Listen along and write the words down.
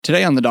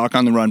Today on the Doc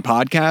on the Run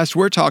podcast,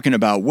 we're talking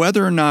about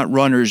whether or not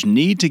runners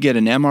need to get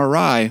an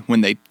MRI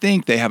when they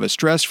think they have a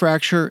stress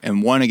fracture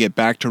and want to get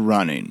back to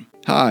running.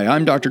 Hi,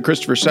 I'm Dr.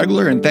 Christopher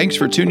Segler, and thanks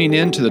for tuning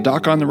in to the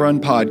Doc on the Run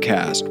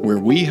podcast, where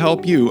we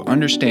help you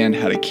understand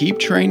how to keep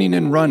training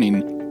and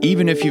running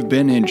even if you've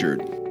been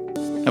injured.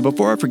 Now,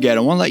 before I forget,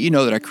 I want to let you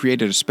know that I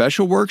created a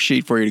special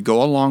worksheet for you to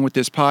go along with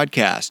this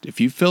podcast.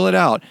 If you fill it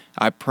out,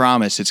 I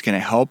promise it's going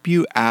to help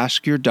you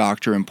ask your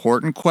doctor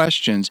important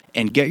questions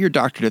and get your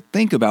doctor to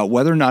think about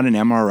whether or not an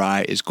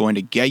MRI is going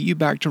to get you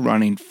back to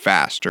running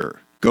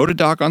faster. Go to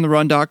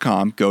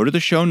docontherun.com, go to the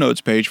show notes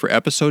page for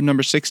episode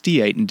number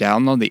 68, and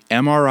download the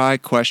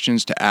MRI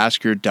questions to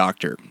ask your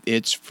doctor.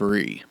 It's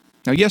free.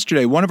 Now,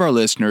 yesterday, one of our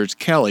listeners,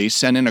 Kelly,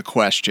 sent in a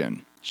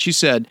question. She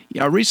said,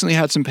 I recently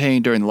had some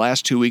pain during the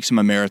last 2 weeks of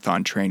my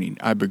marathon training.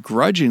 I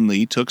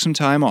begrudgingly took some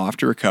time off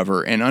to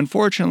recover and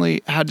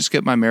unfortunately had to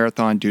skip my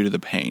marathon due to the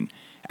pain.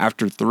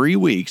 After 3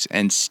 weeks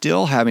and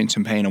still having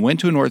some pain, I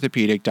went to an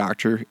orthopedic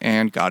doctor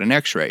and got an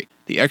x-ray.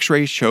 The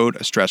x-ray showed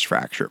a stress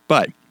fracture,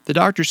 but the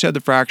doctor said the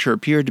fracture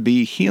appeared to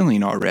be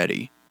healing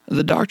already.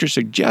 The doctor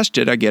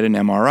suggested I get an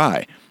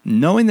MRI.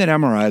 Knowing that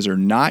MRIs are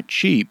not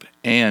cheap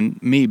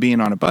and me being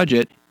on a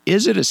budget,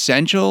 is it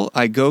essential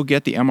I go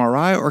get the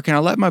MRI, or can I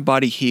let my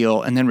body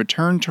heal and then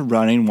return to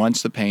running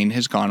once the pain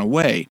has gone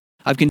away?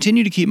 I've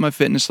continued to keep my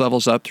fitness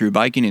levels up through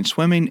biking and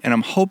swimming, and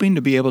I'm hoping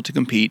to be able to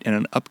compete in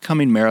an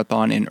upcoming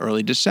marathon in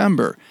early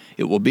December.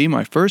 It will be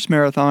my first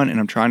marathon, and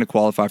I'm trying to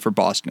qualify for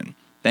Boston.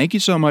 Thank you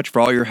so much for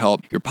all your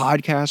help. Your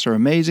podcasts are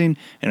amazing,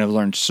 and I've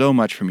learned so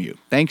much from you.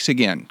 Thanks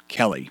again,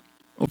 Kelly.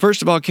 Well,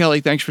 first of all, Kelly,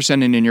 thanks for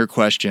sending in your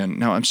question.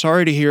 Now, I'm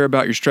sorry to hear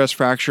about your stress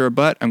fracture,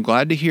 but I'm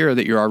glad to hear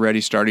that you're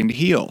already starting to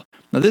heal.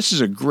 Now, this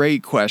is a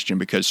great question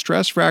because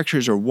stress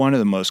fractures are one of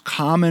the most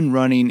common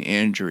running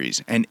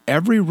injuries, and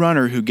every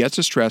runner who gets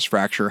a stress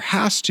fracture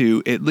has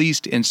to, at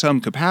least in some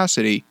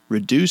capacity,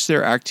 reduce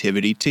their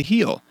activity to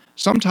heal.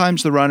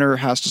 Sometimes the runner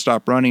has to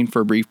stop running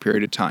for a brief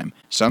period of time.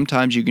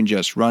 Sometimes you can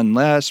just run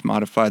less,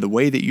 modify the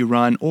way that you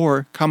run,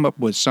 or come up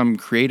with some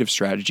creative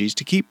strategies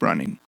to keep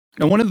running.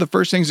 Now, one of the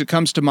first things that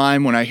comes to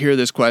mind when I hear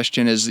this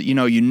question is,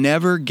 you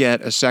never get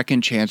a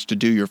second chance to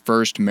do your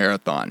first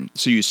marathon.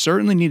 So you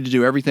certainly need to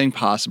do everything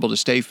possible to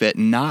stay fit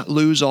and not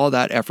lose all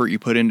that effort you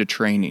put into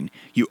training.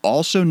 You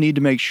also need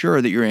to make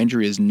sure that your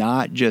injury is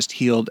not just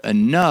healed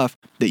enough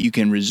that you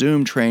can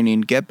resume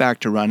training, get back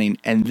to running,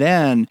 and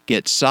then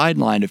get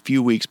sidelined a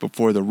few weeks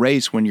before the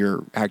race when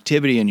your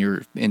activity and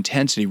your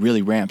intensity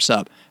really ramps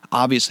up.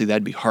 Obviously,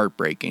 that'd be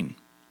heartbreaking.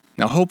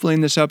 Now, hopefully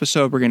in this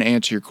episode, we're going to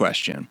answer your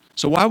question.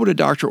 So why would a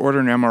doctor order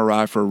an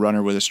MRI for a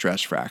runner with a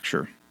stress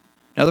fracture?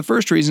 Now, the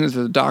first reason is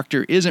that the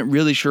doctor isn't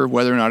really sure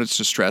whether or not it's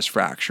a stress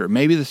fracture.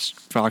 Maybe the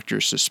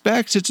doctor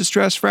suspects it's a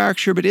stress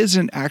fracture, but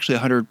isn't actually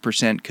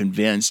 100%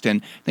 convinced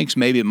and thinks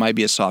maybe it might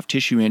be a soft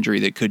tissue injury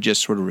that could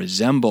just sort of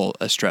resemble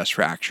a stress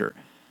fracture.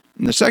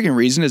 And the second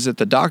reason is that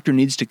the doctor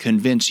needs to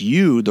convince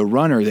you, the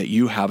runner, that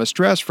you have a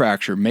stress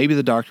fracture. Maybe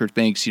the doctor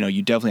thinks,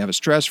 you definitely have a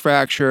stress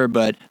fracture,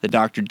 but the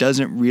doctor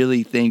doesn't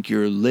really think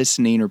you're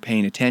listening or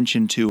paying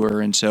attention to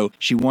her, and so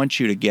she wants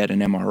you to get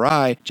an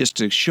MRI just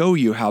to show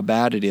you how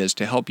bad it is,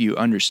 to help you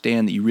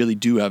understand that you really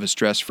do have a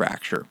stress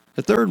fracture.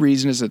 The third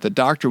reason is that the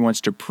doctor wants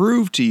to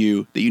prove to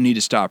you that you need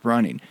to stop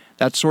running.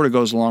 That sort of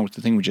goes along with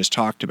the thing we just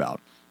talked about.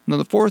 Now,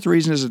 the fourth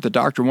reason is that the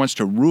doctor wants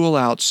to rule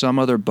out some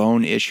other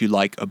bone issue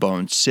like a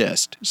bone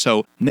cyst.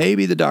 So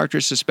maybe the doctor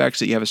suspects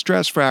that you have a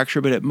stress fracture,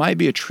 but it might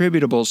be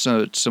attributable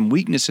to some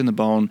weakness in the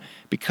bone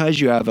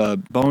because you have a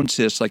bone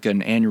cyst like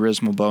an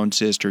aneurysmal bone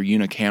cyst or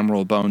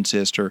unicameral bone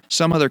cyst or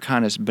some other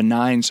kind of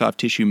benign soft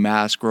tissue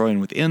mass growing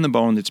within the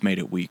bone that's made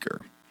it weaker.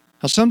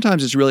 Now,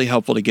 sometimes it's really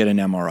helpful to get an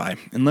MRI,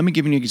 and let me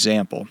give you an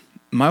example.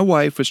 My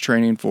wife was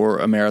training for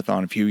a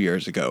marathon a few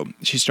years ago.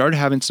 She started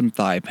having some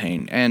thigh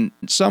pain, and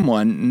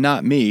someone,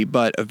 not me,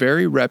 but a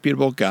very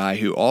reputable guy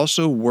who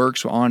also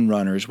works on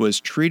runners,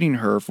 was treating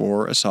her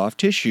for a soft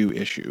tissue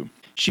issue.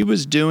 She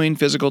was doing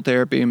physical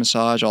therapy,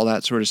 massage, all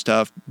that sort of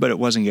stuff, but it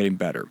wasn't getting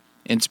better.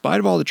 In spite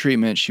of all the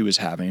treatment she was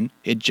having,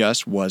 it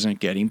just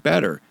wasn't getting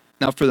better.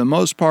 Now, for the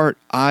most part,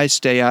 I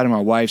stay out of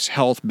my wife's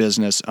health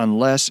business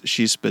unless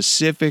she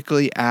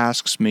specifically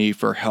asks me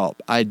for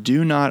help. I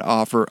do not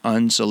offer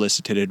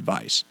unsolicited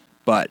advice.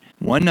 But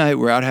one night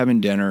we're out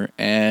having dinner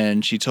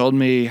and she told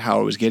me how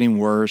it was getting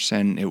worse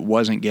and it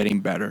wasn't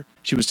getting better.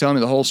 She was telling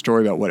me the whole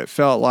story about what it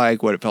felt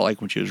like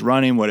when she was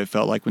running, what it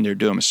felt like when they were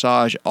doing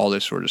massage, all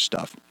this sort of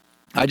stuff.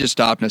 I just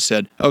stopped and I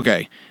said,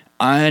 okay,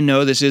 I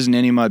know this isn't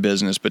any of my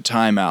business, but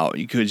time out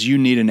because you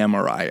need an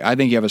MRI. I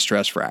think you have a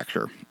stress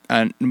fracture.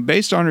 And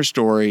based on her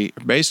story,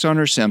 based on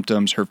her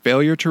symptoms, her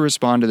failure to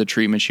respond to the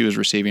treatment she was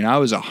receiving, I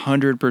was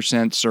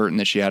 100% certain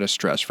that she had a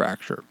stress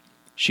fracture.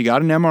 She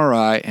got an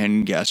MRI,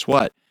 and guess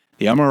what?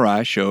 The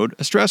MRI showed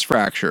a stress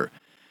fracture.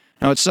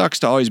 Now, it sucks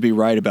to always be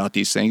right about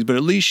these things, but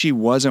at least she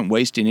wasn't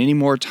wasting any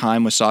more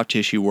time with soft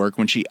tissue work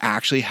when she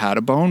actually had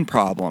a bone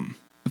problem.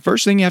 The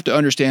first thing you have to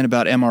understand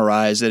about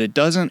MRI is that it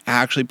doesn't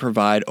actually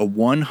provide a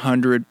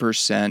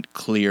 100%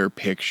 clear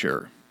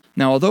picture.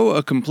 Now, although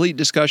a complete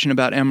discussion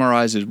about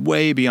MRIs is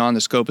way beyond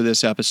the scope of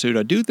this episode,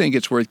 I do think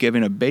it's worth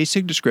giving a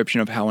basic description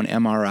of how an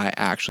MRI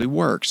actually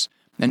works.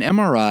 An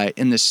MRI,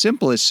 in the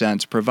simplest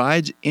sense,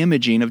 provides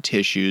imaging of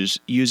tissues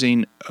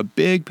using a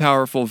big,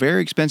 powerful,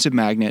 very expensive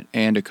magnet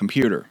and a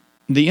computer.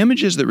 The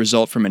images that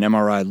result from an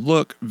MRI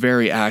look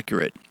very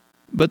accurate,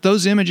 but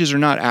those images are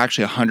not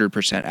actually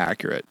 100%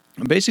 accurate.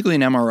 Basically,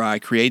 an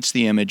MRI creates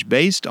the image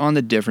based on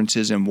the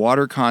differences in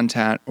water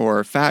content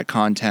or fat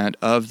content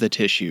of the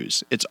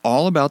tissues. It's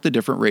all about the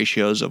different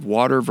ratios of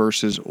water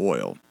versus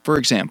oil. For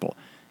example,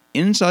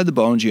 inside the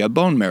bones you have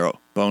bone marrow.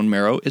 Bone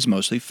marrow is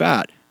mostly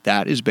fat.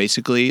 That is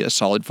basically a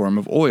solid form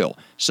of oil.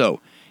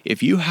 So,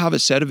 if you have a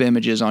set of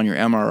images on your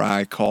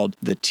MRI called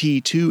the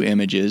T2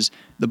 images,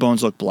 the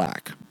bones look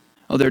black.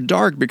 Oh, they're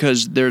dark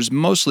because there's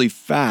mostly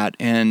fat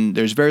and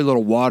there's very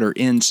little water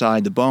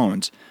inside the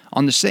bones.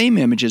 On the same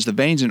images, the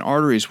veins and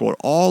arteries will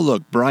all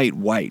look bright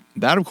white.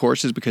 That, of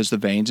course, is because the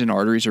veins and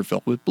arteries are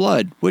filled with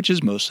blood, which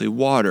is mostly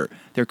water.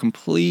 They're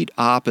complete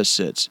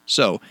opposites.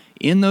 So,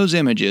 in those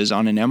images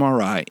on an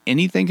MRI,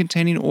 anything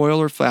containing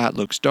oil or fat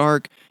looks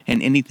dark,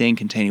 and anything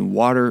containing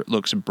water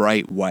looks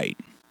bright white.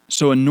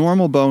 So a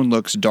normal bone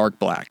looks dark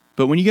black.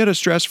 But when you get a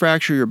stress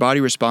fracture, your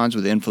body responds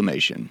with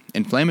inflammation.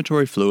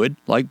 Inflammatory fluid,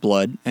 like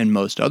blood and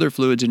most other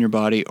fluids in your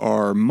body,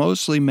 are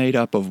mostly made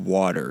up of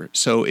water.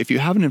 So if you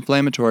have an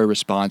inflammatory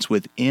response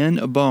within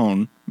a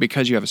bone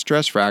because you have a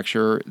stress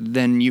fracture,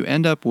 then you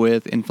end up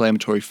with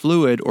inflammatory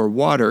fluid or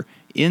water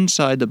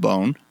inside the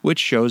bone, which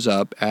shows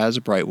up as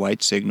a bright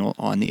white signal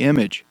on the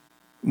image.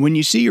 When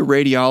you see your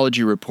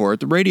radiology report,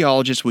 the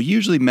radiologist will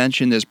usually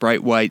mention this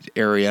bright white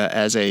area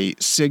as a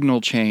signal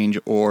change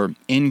or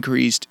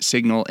increased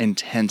signal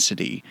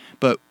intensity.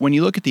 But when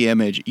you look at the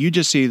image, you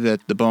just see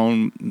that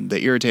the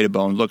irritated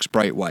bone, looks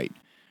bright white.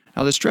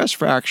 Now, the stress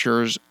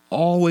fractures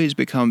always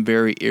become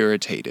very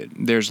irritated.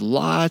 There's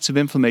lots of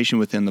inflammation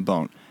within the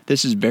bone.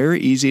 This is very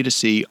easy to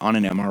see on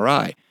an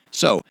MRI.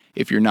 So,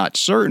 if you're not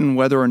certain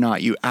whether or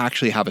not you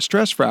actually have a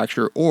stress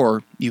fracture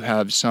or you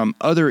have some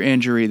other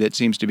injury that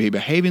seems to be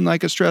behaving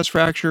like a stress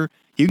fracture,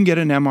 you can get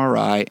an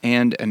MRI,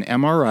 and an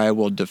MRI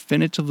will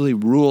definitively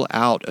rule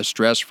out a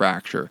stress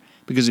fracture.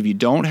 Because if you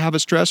don't have a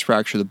stress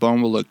fracture, the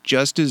bone will look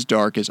just as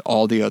dark as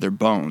all the other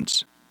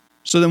bones.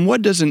 So then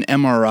what does an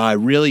MRI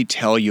really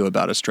tell you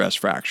about a stress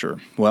fracture?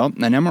 Well,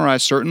 an MRI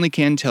certainly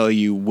can tell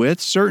you with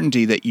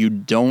certainty that you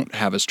don't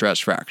have a stress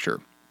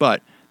fracture.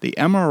 But the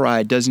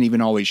MRI doesn't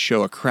even always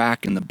show a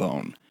crack in the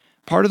bone.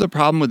 Part of the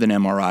problem with an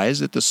MRI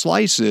is that the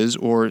slices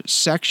or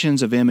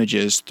sections of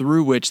images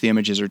through which the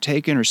images are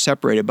taken are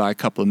separated by a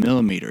couple of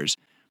millimeters.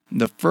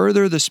 The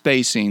further the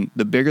spacing,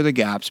 the bigger the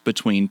gaps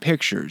between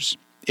pictures.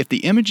 If the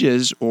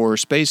images or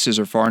spaces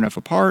are far enough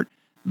apart,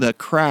 the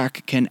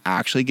crack can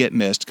actually get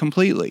missed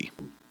completely.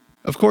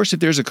 Of course, if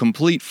there's a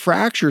complete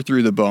fracture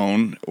through the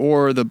bone,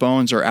 or the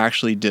bones are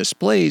actually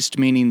displaced,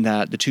 meaning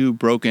that the two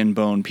broken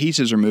bone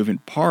pieces are moving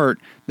apart,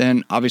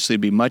 then obviously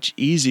it'd be much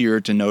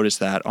easier to notice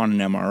that on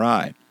an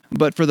MRI.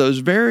 But for those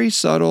very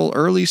subtle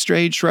early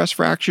stage stress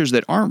fractures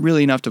that aren't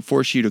really enough to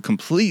force you to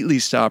completely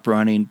stop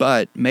running,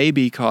 but may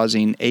be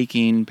causing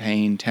aching,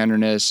 pain,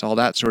 tenderness, all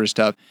that sort of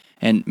stuff,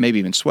 and maybe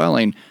even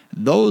swelling,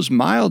 those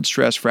mild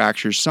stress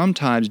fractures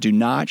sometimes do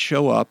not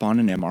show up on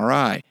an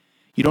MRI.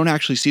 You don't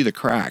actually see the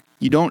crack.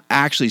 You don't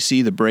actually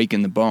see the break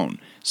in the bone.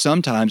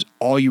 Sometimes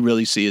all you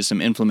really see is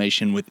some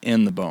inflammation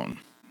within the bone.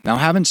 Now,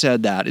 having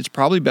said that, it's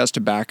probably best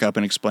to back up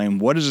and explain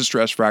what is a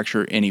stress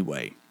fracture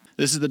anyway.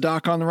 This is the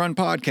Doc on the Run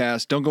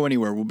podcast. Don't go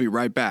anywhere. We'll be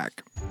right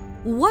back.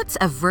 What's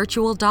a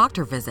virtual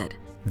doctor visit?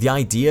 The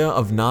idea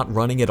of not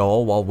running at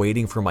all while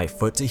waiting for my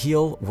foot to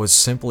heal was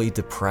simply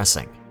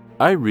depressing.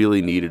 I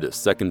really needed a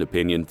second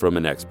opinion from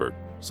an expert,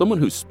 someone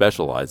who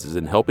specializes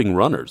in helping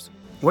runners.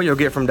 What you'll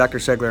get from Dr.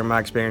 Segler, in my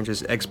experience,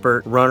 is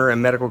expert runner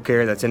and medical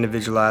care that's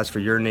individualized for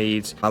your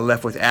needs. I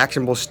left with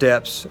actionable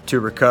steps to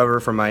recover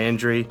from my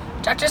injury.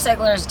 Dr.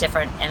 Segler is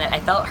different, and I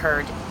felt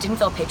heard, didn't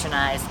feel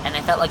patronized, and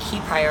I felt like he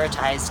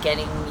prioritized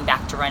getting me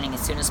back to running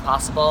as soon as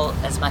possible,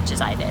 as much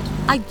as I did.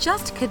 I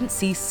just couldn't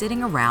see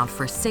sitting around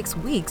for 6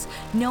 weeks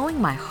knowing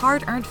my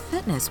hard-earned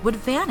fitness would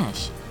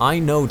vanish. I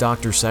know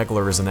Dr.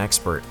 Segler is an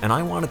expert, and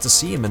I wanted to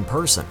see him in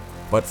person.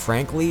 But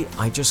frankly,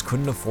 I just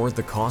couldn't afford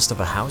the cost of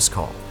a house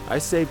call. I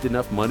saved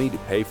enough money to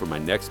pay for my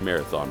next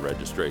marathon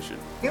registration.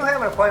 You'll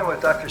have an appointment with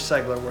Dr.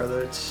 Segler,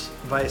 whether it's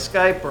via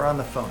Skype or on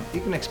the phone.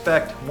 You can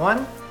expect,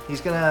 1,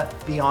 he's going to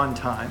be on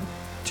time.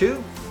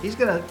 2, he's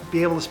going to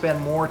be able to spend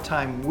more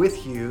time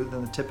with you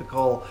than the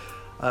typical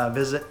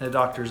visit in a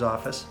doctor's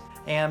office.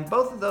 And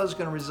both of those are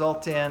going to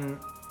result in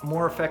a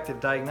more effective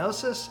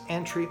diagnosis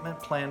and treatment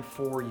plan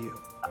for you.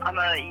 I'm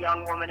a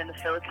young woman in the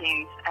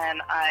Philippines,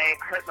 and I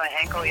hurt my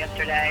ankle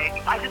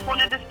yesterday. I just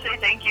wanted to say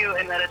thank you,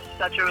 and that it's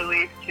such a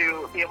relief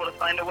to be able to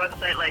find a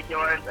website like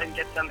yours and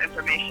get some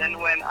information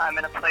when I'm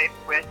in a place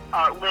with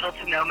little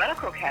to no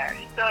medical care.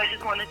 So I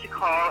just wanted to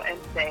call and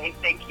say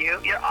thank you.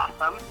 You're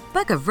awesome.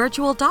 Book a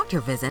virtual doctor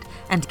visit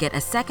and get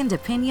a second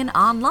opinion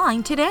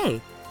online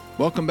today.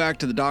 Welcome back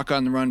to the Doc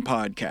on the Run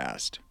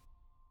podcast.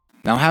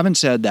 Now, having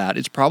said that,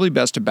 it's probably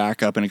best to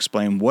back up and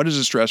explain what is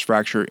a stress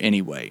fracture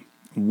anyway.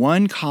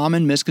 One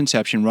common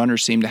misconception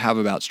runners seem to have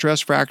about stress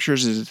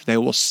fractures is that they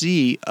will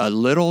see a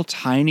little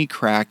tiny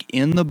crack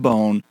in the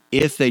bone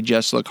if they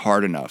just look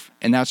hard enough,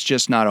 and that's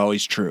just not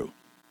always true.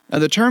 Now,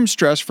 the term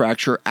stress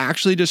fracture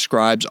actually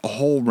describes a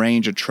whole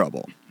range of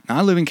trouble. Now,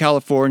 I live in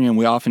California and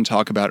we often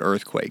talk about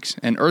earthquakes,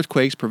 and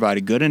earthquakes provide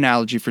a good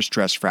analogy for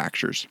stress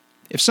fractures.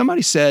 If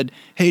somebody said,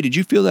 "Hey, did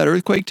you feel that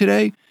earthquake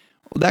today?"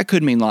 Well, that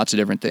could mean lots of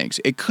different things.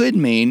 It could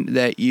mean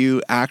that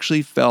you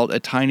actually felt a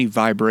tiny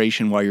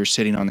vibration while you're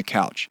sitting on the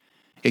couch.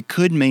 It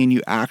could mean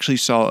you actually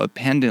saw a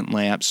pendant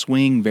lamp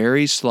swing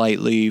very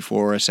slightly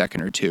for a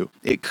second or two.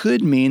 It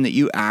could mean that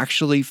you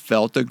actually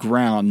felt the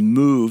ground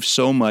move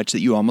so much that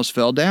you almost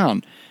fell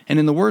down. And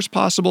in the worst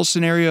possible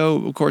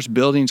scenario, of course,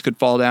 buildings could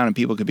fall down and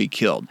people could be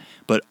killed.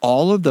 But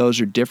all of those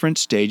are different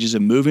stages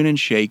of moving and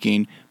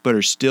shaking, but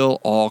are still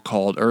all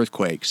called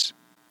earthquakes.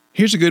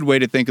 Here's a good way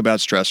to think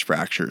about stress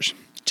fractures.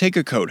 Take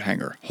a coat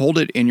hanger, hold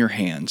it in your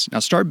hands. Now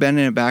start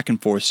bending it back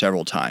and forth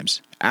several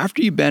times.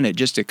 After you bend it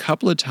just a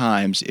couple of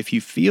times, if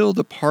you feel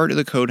the part of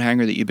the coat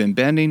hanger that you've been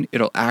bending,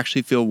 it'll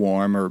actually feel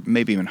warm or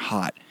maybe even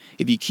hot.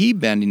 If you keep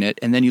bending it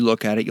and then you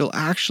look at it, you'll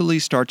actually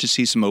start to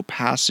see some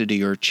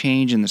opacity or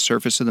change in the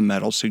surface of the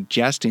metal,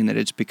 suggesting that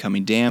it's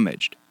becoming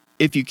damaged.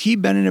 If you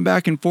keep bending it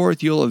back and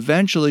forth, you'll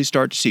eventually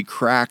start to see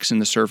cracks in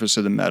the surface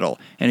of the metal.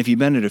 And if you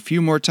bend it a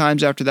few more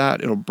times after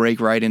that, it'll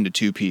break right into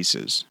two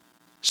pieces.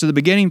 So the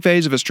beginning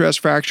phase of a stress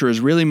fracture is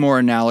really more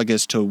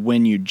analogous to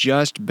when you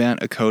just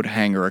bent a coat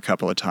hanger a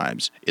couple of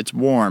times. It's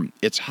warm,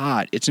 it's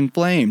hot, it's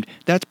inflamed.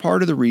 That's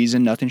part of the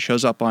reason nothing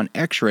shows up on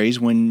x-rays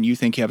when you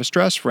think you have a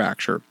stress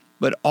fracture.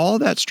 But all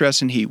that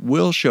stress and heat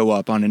will show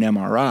up on an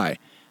MRI.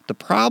 The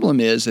problem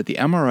is that the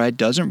MRI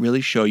doesn't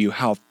really show you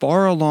how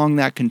far along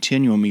that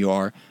continuum you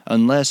are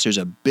unless there's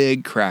a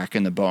big crack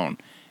in the bone.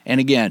 And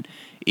again,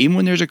 even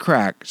when there's a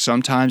crack,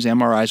 sometimes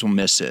MRIs will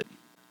miss it.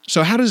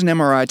 So how does an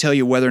MRI tell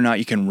you whether or not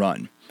you can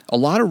run? A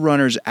lot of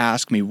runners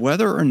ask me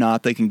whether or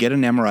not they can get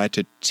an MRI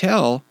to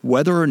tell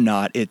whether or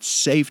not it's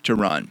safe to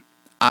run.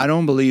 I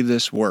don't believe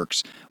this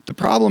works. The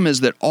problem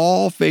is that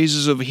all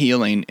phases of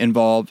healing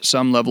involve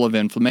some level of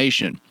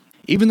inflammation.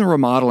 Even the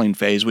remodeling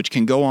phase, which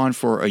can go on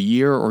for a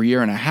year or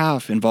year and a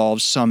half,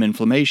 involves some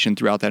inflammation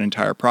throughout that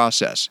entire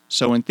process.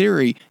 So in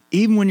theory,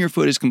 even when your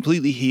foot is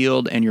completely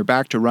healed and you're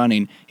back to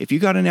running, if you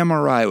got an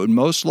MRI, it would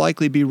most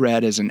likely be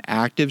read as an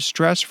active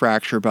stress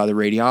fracture by the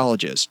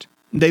radiologist.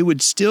 They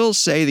would still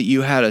say that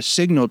you had a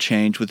signal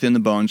change within the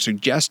bone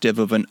suggestive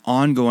of an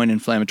ongoing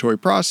inflammatory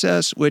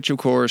process, which of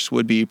course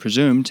would be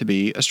presumed to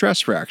be a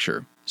stress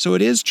fracture. So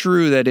it is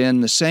true that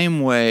in the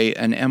same way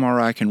an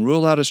MRI can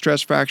rule out a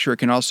stress fracture, it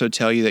can also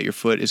tell you that your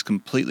foot is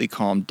completely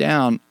calmed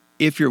down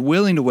if you're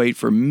willing to wait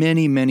for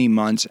many, many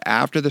months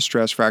after the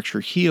stress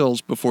fracture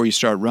heals before you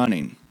start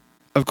running.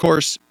 Of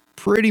course,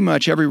 pretty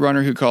much every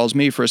runner who calls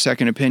me for a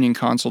second opinion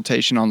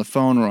consultation on the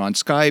phone or on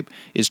Skype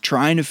is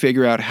trying to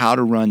figure out how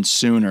to run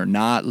sooner,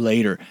 not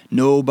later.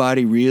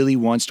 Nobody really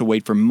wants to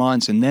wait for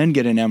months and then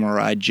get an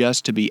MRI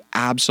just to be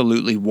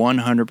absolutely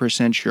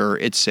 100% sure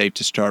it's safe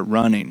to start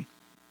running.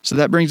 So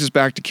that brings us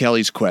back to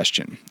Kelly's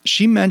question.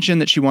 She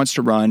mentioned that she wants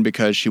to run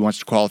because she wants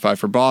to qualify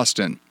for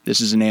Boston. This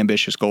is an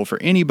ambitious goal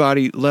for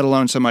anybody, let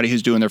alone somebody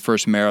who's doing their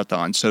first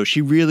marathon, so she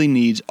really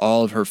needs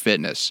all of her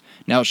fitness.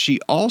 Now, she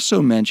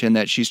also mentioned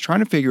that she's trying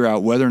to figure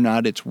out whether or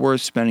not it's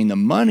worth spending the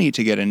money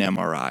to get an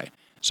MRI.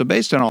 So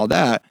based on all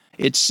that,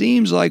 it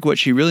seems like what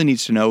she really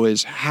needs to know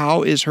is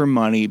how is her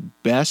money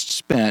best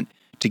spent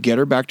to get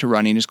her back to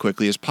running as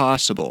quickly as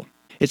possible.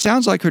 It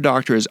sounds like her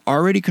doctor has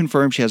already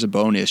confirmed she has a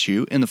bone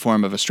issue in the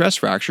form of a stress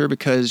fracture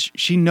because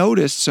she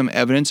noticed some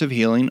evidence of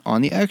healing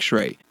on the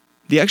x-ray.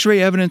 The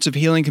x-ray evidence of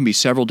healing can be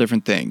several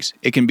different things.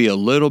 It can be a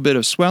little bit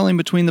of swelling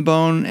between the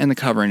bone and the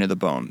covering of the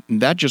bone.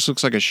 That just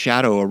looks like a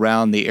shadow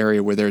around the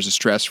area where there's a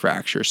stress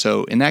fracture.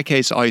 So in that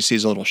case, all you see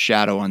is a little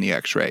shadow on the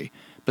x-ray.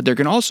 But there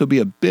can also be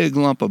a big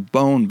lump of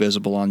bone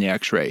visible on the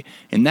x-ray.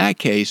 In that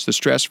case, the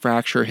stress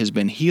fracture has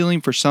been healing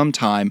for some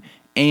time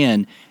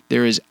and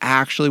there is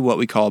actually what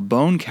we call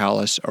bone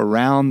callus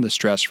around the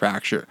stress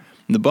fracture.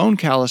 The bone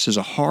callus is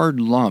a hard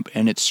lump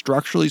and it's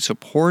structurally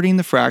supporting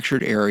the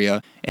fractured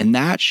area, and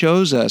that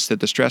shows us that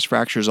the stress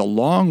fracture is a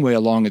long way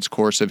along its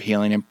course of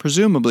healing and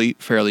presumably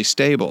fairly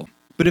stable.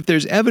 But if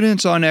there's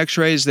evidence on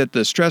x-rays that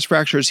the stress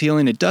fracture is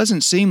healing, it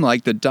doesn't seem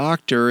like the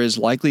doctor is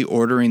likely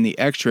ordering the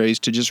x-rays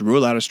to just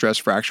rule out a stress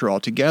fracture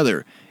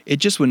altogether. It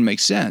just wouldn't make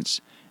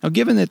sense. Now,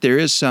 given that there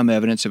is some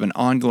evidence of an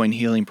ongoing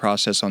healing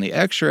process on the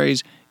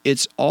x-rays,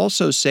 it's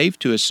also safe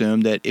to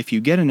assume that if you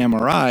get an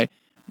MRI,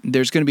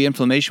 there's going to be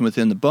inflammation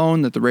within the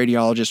bone that the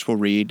radiologist will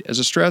read as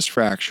a stress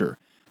fracture.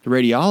 The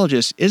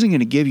radiologist isn't going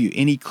to give you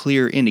any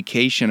clear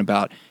indication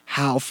about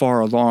how far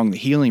along the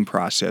healing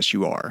process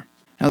you are.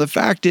 Now, the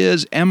fact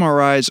is,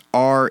 MRIs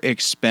are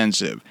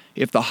expensive.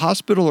 If the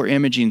hospital or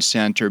imaging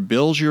center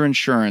bills your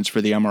insurance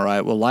for the MRI,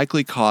 it will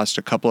likely cost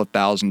a couple of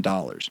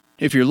 $1,000s.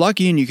 If you're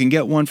lucky and you can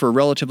get one for a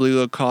relatively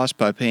low cost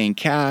by paying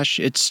cash,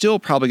 it's still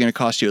probably going to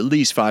cost you at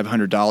least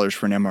 $500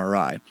 for an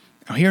MRI.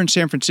 Now, here in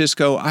San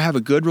Francisco, I have a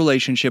good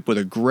relationship with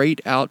a great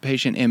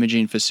outpatient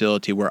imaging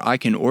facility where I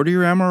can order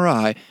your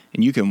MRI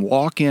and you can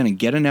walk in and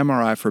get an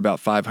MRI for about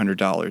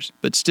 $500.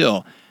 But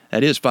still,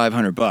 that is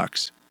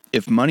 $500.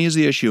 If money is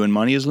the issue and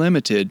money is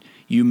limited,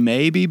 you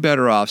may be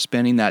better off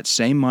spending that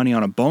same money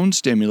on a bone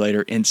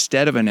stimulator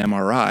instead of an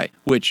MRI,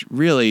 which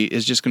really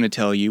is just going to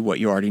tell you what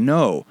you already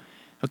know.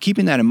 Now,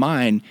 keeping that in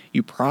mind,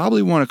 you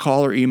probably want to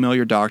call or email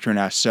your doctor and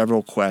ask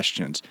several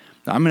questions.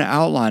 Now, I'm going to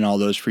outline all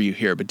those for you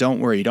here, but don't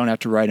worry, you don't have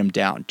to write them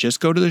down.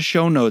 Just go to the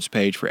show notes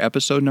page for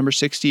episode number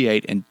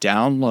 68 and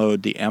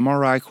download the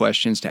MRI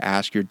questions to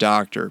ask your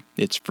doctor.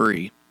 It's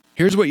free.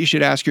 Here's what you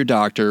should ask your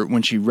doctor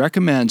when she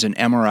recommends an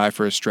MRI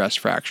for a stress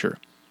fracture.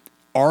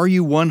 Are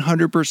you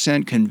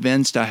 100%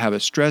 convinced I have a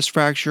stress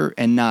fracture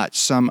and not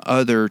some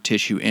other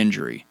tissue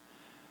injury?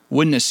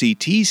 Wouldn't a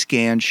CT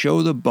scan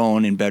show the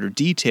bone in better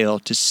detail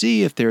to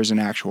see if there's an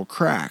actual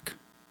crack?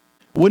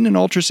 Wouldn't an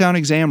ultrasound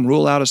exam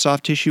rule out a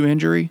soft tissue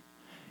injury?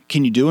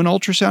 Can you do an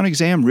ultrasound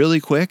exam really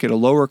quick at a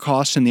lower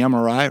cost than the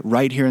MRI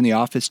right here in the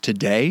office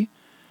today?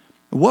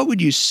 What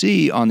would you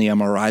see on the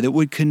MRI that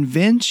would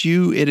convince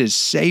you it is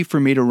safe for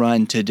me to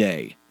run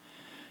today?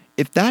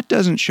 If that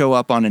doesn't show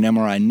up on an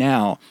MRI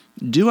now,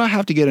 do I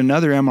have to get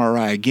another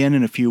MRI again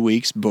in a few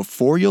weeks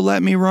before you'll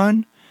let me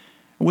run?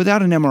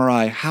 Without an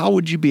MRI, how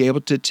would you be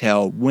able to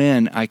tell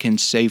when I can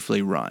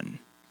safely run?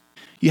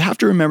 You have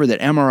to remember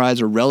that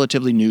MRIs are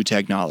relatively new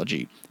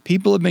technology.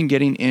 People have been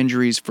getting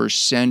injuries for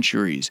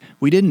centuries.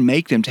 We didn't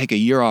make them take a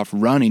year off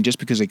running just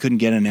because they couldn't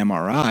get an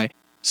MRI.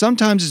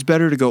 Sometimes it's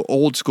better to go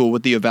old school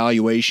with the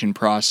evaluation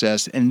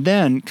process and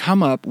then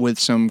come up with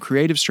some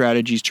creative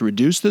strategies to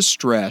reduce the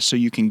stress so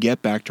you can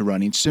get back to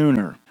running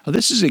sooner. Now,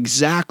 this is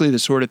exactly the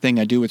sort of thing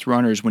I do with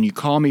runners when you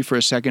call me for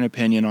a second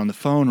opinion on the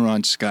phone or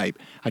on Skype.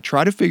 I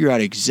try to figure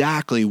out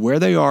exactly where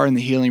they are in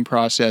the healing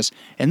process,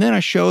 and then I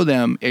show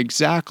them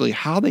exactly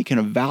how they can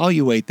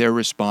evaluate their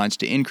response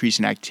to increase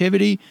in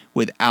activity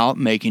without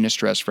making a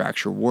stress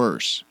fracture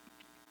worse.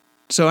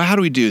 So how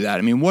do we do that?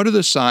 I mean, what are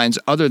the signs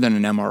other than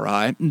an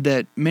MRI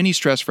that many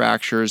stress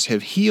fractures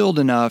have healed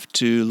enough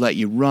to let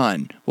you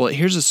run? Well,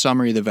 here's a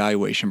summary of the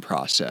evaluation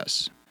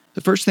process.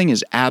 The first thing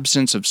is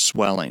absence of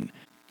swelling.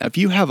 Now, if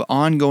you have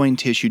ongoing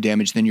tissue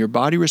damage, then your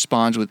body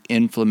responds with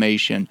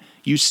inflammation.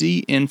 You see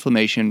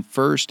inflammation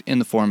first in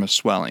the form of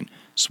swelling.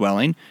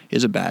 Swelling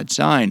is a bad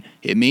sign.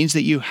 It means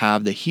that you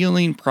have the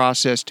healing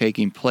process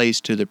taking place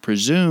to the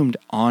presumed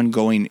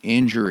ongoing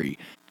injury.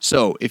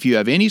 So, if you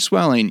have any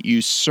swelling,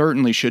 you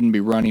certainly shouldn't be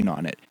running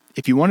on it.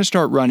 If you want to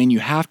start running, you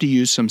have to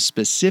use some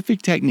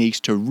specific techniques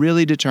to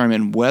really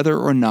determine whether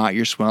or not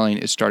your swelling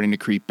is starting to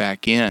creep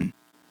back in.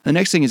 The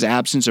next thing is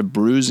absence of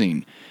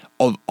bruising.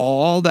 Of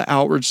all the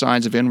outward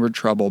signs of inward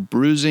trouble,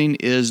 bruising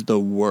is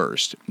the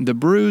worst. The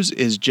bruise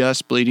is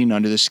just bleeding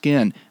under the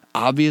skin.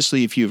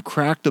 Obviously, if you've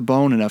cracked the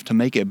bone enough to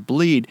make it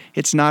bleed,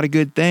 it's not a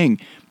good thing.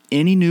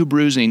 Any new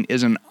bruising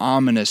is an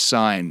ominous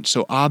sign.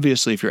 So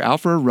obviously, if you're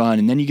out for a run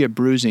and then you get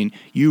bruising,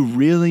 you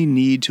really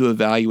need to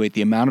evaluate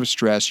the amount of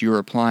stress you're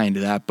applying to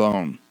that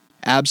bone.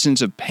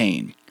 Absence of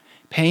pain.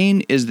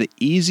 Pain is the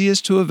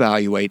easiest to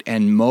evaluate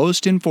and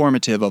most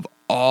informative of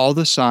all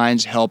the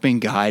signs helping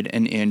guide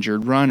an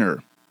injured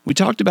runner. We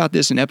talked about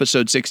this in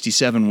episode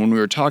 67 when we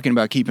were talking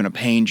about keeping a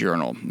pain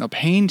journal. Now,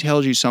 pain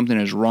tells you something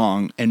is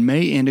wrong and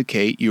may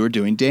indicate you are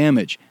doing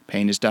damage.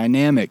 Pain is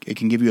dynamic. It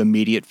can give you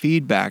immediate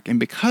feedback,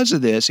 and because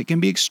of this, it can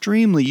be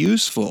extremely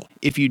useful.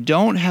 If you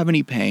don't have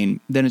any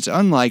pain, then it's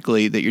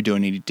unlikely that you're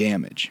doing any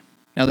damage.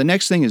 Now, the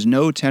next thing is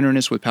no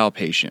tenderness with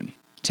palpation.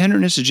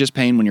 Tenderness is just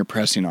pain when you're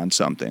pressing on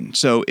something.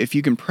 So if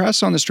you can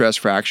press on the stress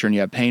fracture and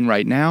you have pain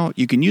right now,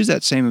 you can use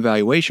that same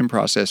evaluation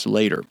process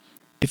later.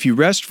 If you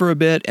rest for a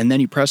bit and then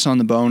you press on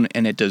the bone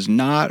and it does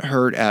not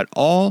hurt at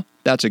all,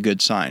 that's a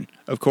good sign.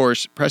 Of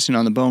course, pressing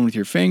on the bone with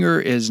your finger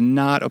is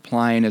not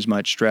applying as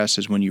much stress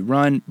as when you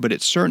run, but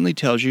it certainly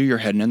tells you you're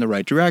heading in the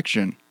right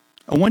direction.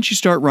 And once you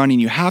start running,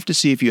 you have to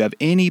see if you have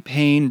any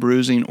pain,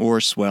 bruising,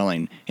 or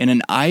swelling. In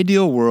an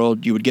ideal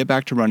world, you would get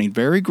back to running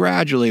very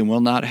gradually and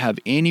will not have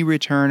any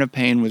return of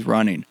pain with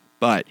running,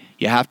 but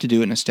you have to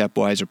do it in a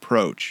stepwise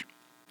approach.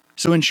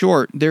 So in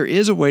short, there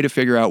is a way to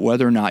figure out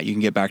whether or not you can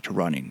get back to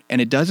running,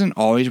 and it doesn't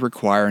always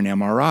require an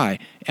MRI.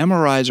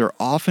 MRIs are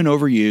often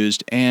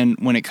overused, and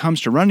when it comes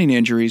to running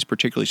injuries,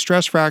 particularly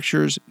stress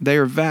fractures, they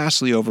are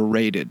vastly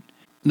overrated.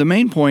 The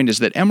main point is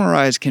that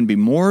MRIs can be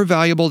more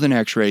valuable than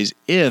X-rays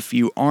if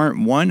you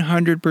aren't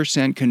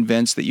 100%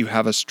 convinced that you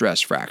have a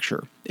stress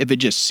fracture. If it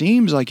just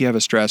seems like you have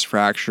a stress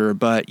fracture,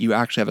 but you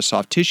actually have a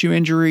soft tissue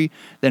injury,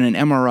 then an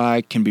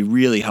MRI can be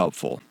really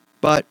helpful.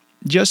 But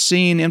just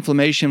seeing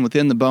inflammation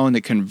within the bone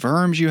that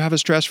confirms you have a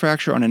stress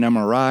fracture on an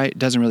MRI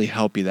doesn't really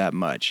help you that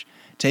much.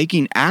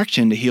 Taking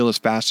action to heal as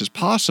fast as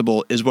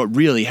possible is what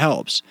really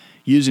helps.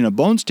 Using a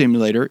bone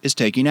stimulator is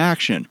taking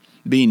action.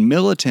 Being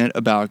militant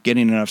about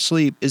getting enough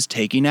sleep is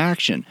taking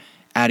action.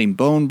 Adding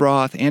bone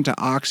broth,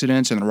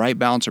 antioxidants, and the right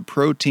balance of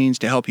proteins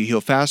to help you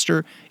heal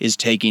faster is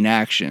taking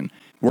action.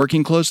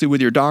 Working closely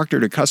with your doctor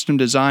to custom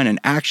design an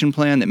action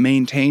plan that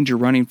maintains your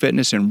running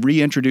fitness and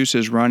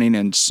reintroduces running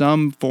in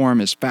some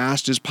form as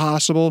fast as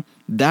possible,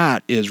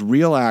 that is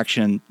real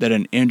action that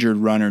an injured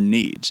runner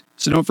needs.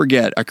 So don't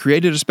forget, I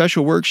created a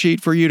special worksheet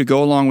for you to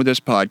go along with this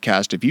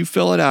podcast. If you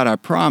fill it out, I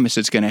promise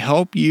it's going to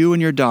help you and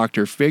your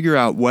doctor figure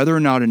out whether or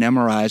not an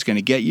MRI is going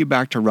to get you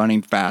back to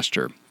running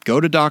faster. Go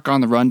to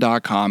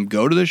DocOnTheRun.com,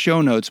 go to the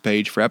show notes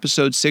page for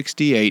episode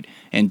 68,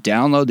 and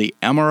download the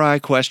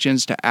MRI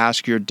questions to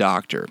ask your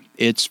doctor.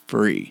 It's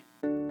free.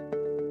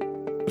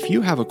 If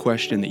you have a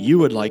question that you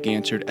would like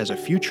answered as a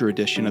future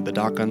edition of the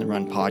Doc on the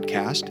Run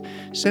podcast,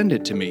 send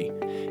it to me,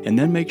 and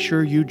then make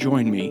sure you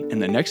join me in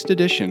the next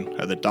edition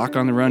of the Doc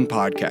on the Run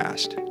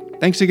podcast.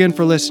 Thanks again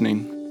for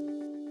listening.